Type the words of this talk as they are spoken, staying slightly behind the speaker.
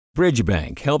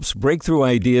Bridgebank helps breakthrough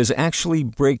ideas actually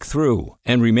break through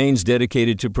and remains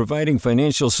dedicated to providing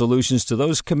financial solutions to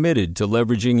those committed to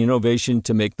leveraging innovation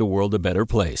to make the world a better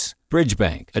place.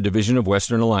 Bridgebank, a division of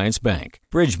Western Alliance Bank.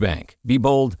 Bridgebank. Be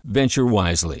bold, venture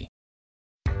wisely.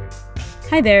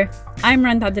 Hi there, I'm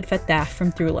Rand Abdel-Fattah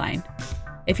from Throughline.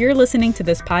 If you're listening to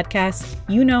this podcast,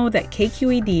 you know that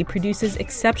KQED produces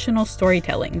exceptional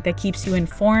storytelling that keeps you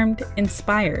informed,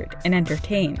 inspired, and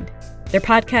entertained. Their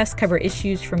podcasts cover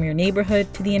issues from your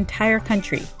neighborhood to the entire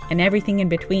country and everything in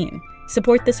between.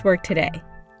 Support this work today.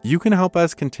 You can help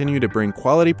us continue to bring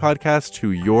quality podcasts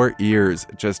to your ears.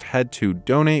 Just head to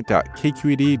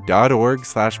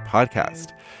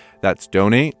donate.kqed.org/podcast. That's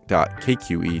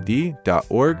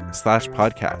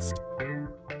donate.kqed.org/podcast.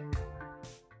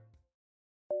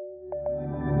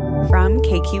 From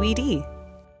KQED.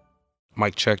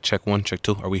 Mic check, check 1, check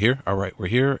 2. Are we here? All right, we're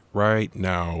here right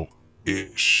now.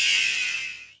 Ish.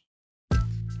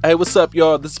 Hey, what's up,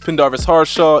 y'all? This is Pendarvis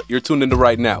Harshaw. You're tuned into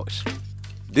Right Now-ish.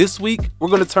 This week, we're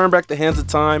going to turn back the hands of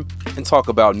time and talk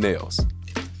about nails.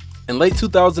 In late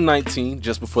 2019,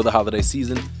 just before the holiday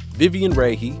season, Vivian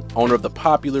Rahe, owner of the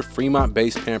popular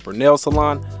Fremont-based Pamper Nail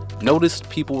Salon, noticed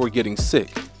people were getting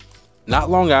sick. Not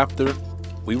long after,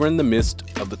 we were in the midst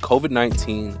of the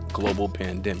COVID-19 global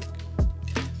pandemic.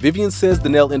 Vivian says the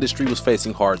nail industry was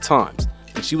facing hard times,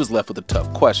 and she was left with a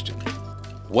tough question.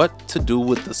 What to do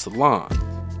with the salon?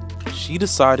 She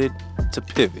decided to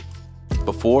pivot.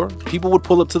 Before, people would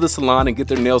pull up to the salon and get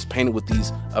their nails painted with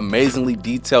these amazingly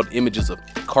detailed images of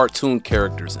cartoon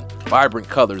characters and vibrant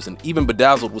colors and even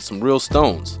bedazzled with some real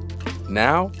stones.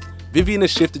 Now, Vivian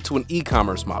has shifted to an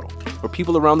e-commerce model where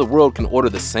people around the world can order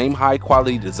the same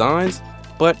high-quality designs,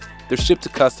 but they're shipped to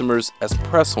customers as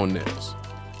press-on nails.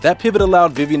 That pivot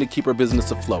allowed Vivian to keep her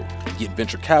business afloat, get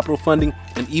venture capital funding,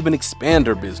 and even expand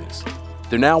her business.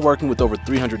 They're now working with over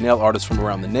 300 nail artists from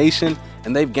around the nation,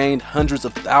 and they've gained hundreds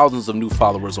of thousands of new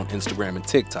followers on Instagram and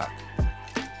TikTok.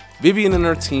 Vivian and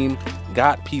her team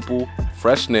got people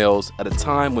fresh nails at a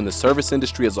time when the service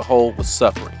industry as a whole was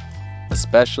suffering,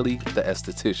 especially the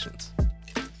estheticians.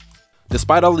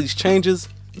 Despite all these changes,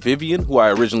 Vivian, who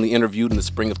I originally interviewed in the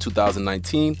spring of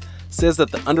 2019, says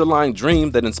that the underlying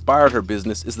dream that inspired her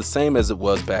business is the same as it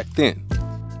was back then.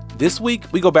 This week,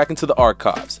 we go back into the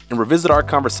archives and revisit our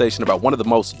conversation about one of the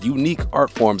most unique art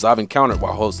forms I've encountered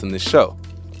while hosting this show.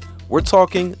 We're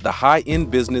talking the high-end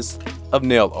business of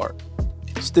nail art.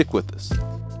 Stick with us.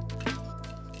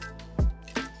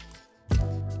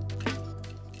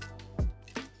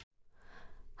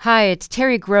 Hi, it's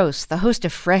Terry Gross, the host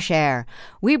of Fresh Air.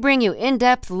 We bring you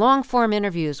in-depth, long-form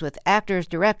interviews with actors,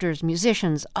 directors,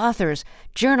 musicians, authors,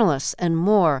 journalists, and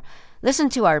more. Listen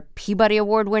to our Peabody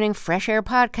Award-winning Fresh Air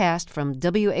podcast from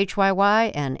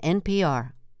WHYY and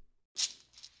NPR.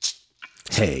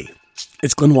 Hey,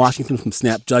 it's Glenn Washington from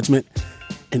Snap Judgment.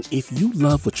 And if you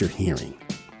love what you're hearing,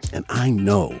 and I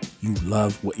know you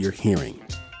love what you're hearing,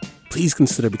 please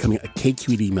consider becoming a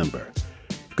KQED member.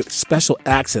 You get special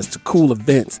access to cool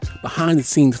events,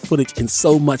 behind-the-scenes footage, and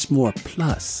so much more.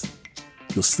 Plus,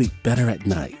 you'll sleep better at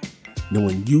night,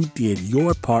 knowing you did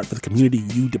your part for the community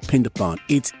you depend upon.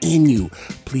 It's in you.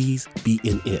 Please be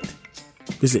in it.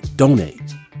 Visit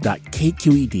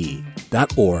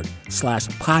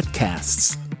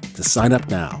donate.kqed.org/podcasts to sign up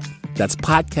now. That's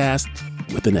podcast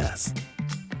with an S.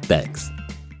 Thanks.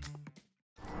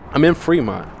 I'm in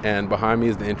Fremont, and behind me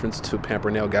is the entrance to Pamper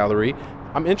Nail Gallery.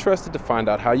 I'm interested to find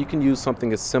out how you can use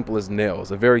something as simple as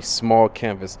nails, a very small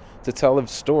canvas, to tell a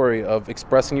story of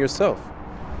expressing yourself.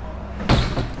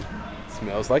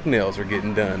 Smells like nails are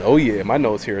getting done. Oh yeah, my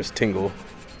nose here is tingle.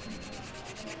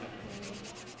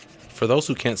 For those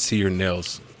who can't see your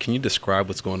nails, can you describe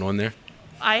what's going on there?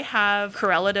 I have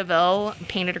Cruella de Vil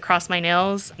painted across my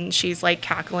nails, and she's like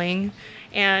cackling.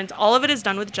 And all of it is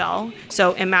done with gel.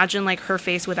 So imagine like her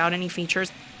face without any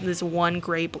features, this one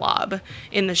gray blob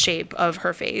in the shape of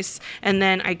her face. And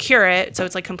then I cure it, so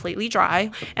it's like completely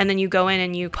dry. And then you go in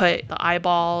and you put the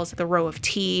eyeballs, the row of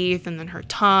teeth, and then her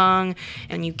tongue,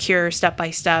 and you cure step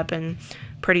by step. And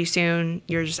pretty soon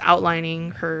you're just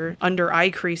outlining her under eye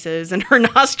creases and her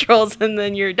nostrils, and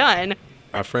then you're done.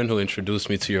 Our friend who introduced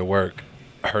me to your work,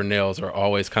 her nails are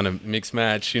always kind of mixed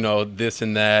match, this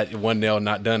and that, one nail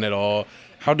not done at all.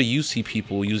 How do you see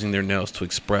people using their nails to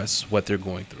express what they're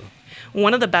going through?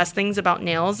 One of the best things about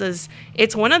nails is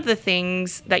it's one of the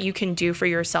things that you can do for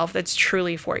yourself that's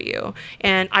truly for you.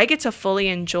 And I get to fully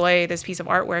enjoy this piece of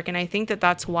artwork. And I think that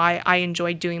that's why I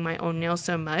enjoy doing my own nails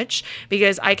so much,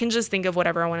 because I can just think of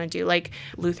whatever I want to do, like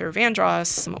Luther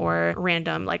Vandross or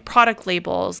random like product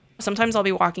labels. Sometimes I'll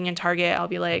be walking in Target. I'll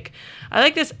be like, I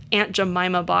like this Aunt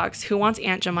Jemima box. Who wants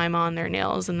Aunt Jemima on their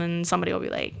nails? And then somebody will be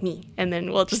like, me. And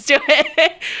then we'll just do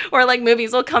it. Or like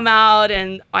movies will come out.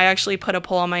 And I actually put a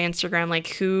poll on my Instagram, like,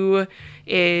 who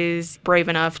is brave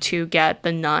enough to get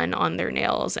the nun on their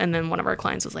nails? And then one of our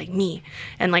clients was like, me.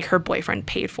 And like her boyfriend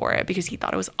paid for it because he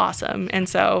thought it was awesome. And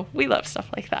so we love stuff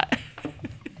like that.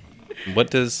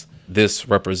 What does this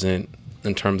represent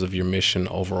in terms of your mission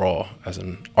overall as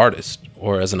an artist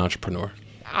or as an entrepreneur?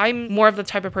 I'm more of the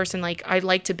type of person, like, I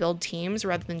like to build teams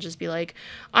rather than just be like,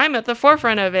 I'm at the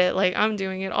forefront of it, like, I'm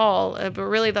doing it all. But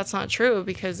really, that's not true,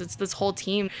 because it's this whole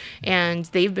team, and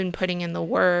they've been putting in the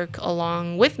work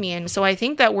along with me. And so I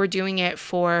think that we're doing it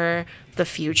for the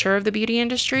future of the beauty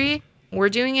industry. We're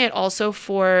doing it also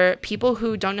for people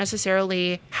who don't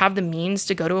necessarily have the means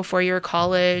to go to a 4-year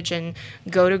college and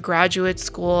go to graduate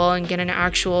school and get an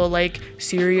actual, like,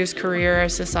 serious career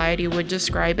as society would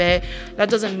describe it. That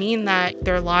doesn't mean that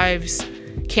their lives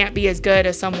can't be as good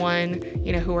as someone,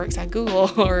 you know, who works at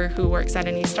Google or who works at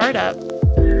any startup.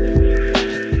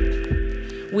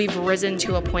 We've risen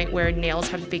to a point where nails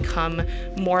have become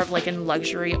more of like a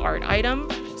luxury art item.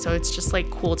 So it's just like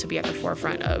cool to be at the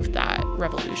forefront of that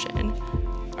revolution.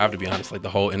 I have to be honest, like the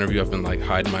whole interview, I've been like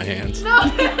hiding my hands. No.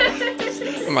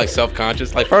 I'm like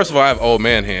self-conscious. Like, first of all, I have old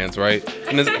man hands, right?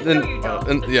 And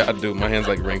then yeah, I do. My hands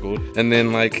like wrinkled. And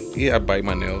then like, yeah, I bite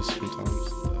my nails sometimes.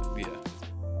 Yeah.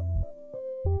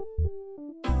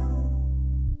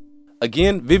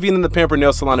 Again, Vivian and the Pamper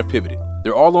Nail Salon have pivoted.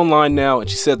 They're all online now, and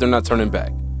she said they're not turning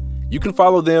back. You can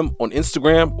follow them on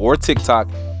Instagram or TikTok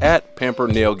at Pamper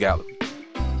Nail Gallery.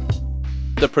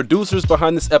 The producers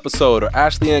behind this episode are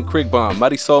Ashley Ann Krigbaum,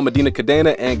 Marisol Medina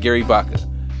Cadena, and Gary Baca.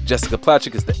 Jessica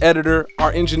Platchik is the editor.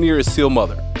 Our engineer is Seal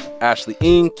Muller. Ashley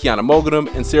Ng, Kiana Mogadam,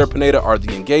 and Sarah Pineda are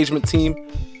the engagement team.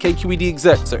 KQED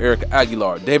execs are Erica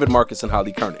Aguilar, David Marcus, and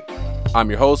Holly Koenig. I'm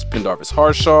your host, Pendarvis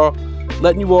Harshaw,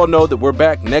 letting you all know that we're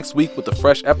back next week with a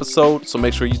fresh episode, so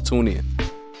make sure you tune in.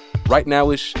 Right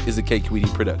Now-ish is a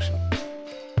KQED production.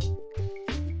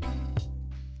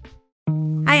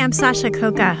 Hi, I'm Sasha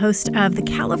Khokha, host of the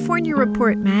California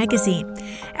Report magazine.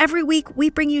 Every week, we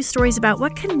bring you stories about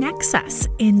what connects us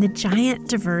in the giant,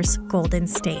 diverse Golden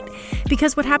State.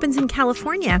 Because what happens in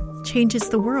California changes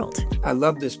the world. I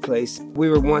love this place. We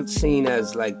were once seen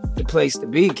as like the place to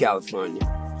be, California.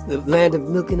 The land of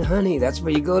milk and honey. That's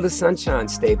where you go to Sunshine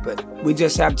State, but we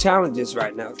just have challenges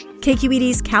right now.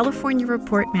 KQED's California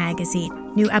Report magazine.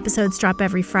 New episodes drop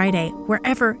every Friday,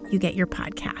 wherever you get your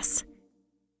podcasts.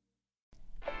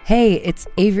 Hey, it's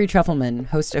Avery Trufelman,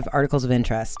 host of Articles of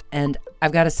Interest. And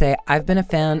I've got to say, I've been a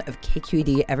fan of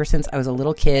KQED ever since I was a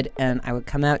little kid, and I would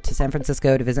come out to San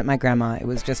Francisco to visit my grandma. It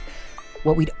was just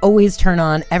what we'd always turn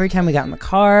on every time we got in the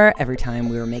car, every time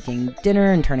we were making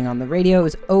dinner and turning on the radio. It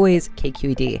was always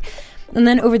KQED. And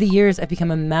then over the years, I've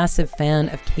become a massive fan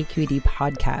of KQED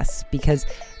podcasts because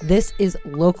this is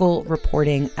local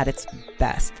reporting at its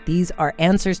best. These are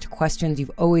answers to questions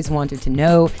you've always wanted to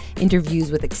know,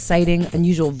 interviews with exciting,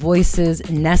 unusual voices,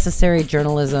 necessary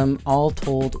journalism, all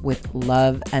told with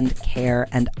love and care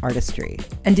and artistry.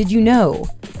 And did you know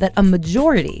that a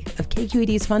majority of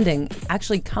KQED's funding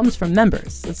actually comes from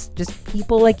members? It's just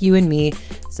people like you and me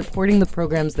supporting the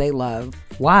programs they love,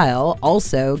 while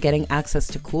also getting access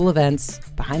to cool events,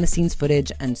 behind-the-scenes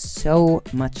footage, and so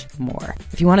much more.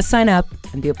 If you want to sign up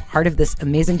and be a part of this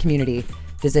amazing community,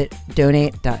 visit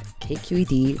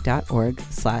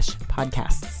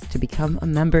donate.kqed.org/podcasts to become a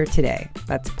member today.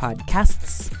 That's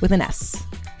podcasts with an S.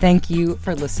 Thank you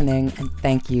for listening, and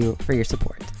thank you for your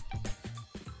support.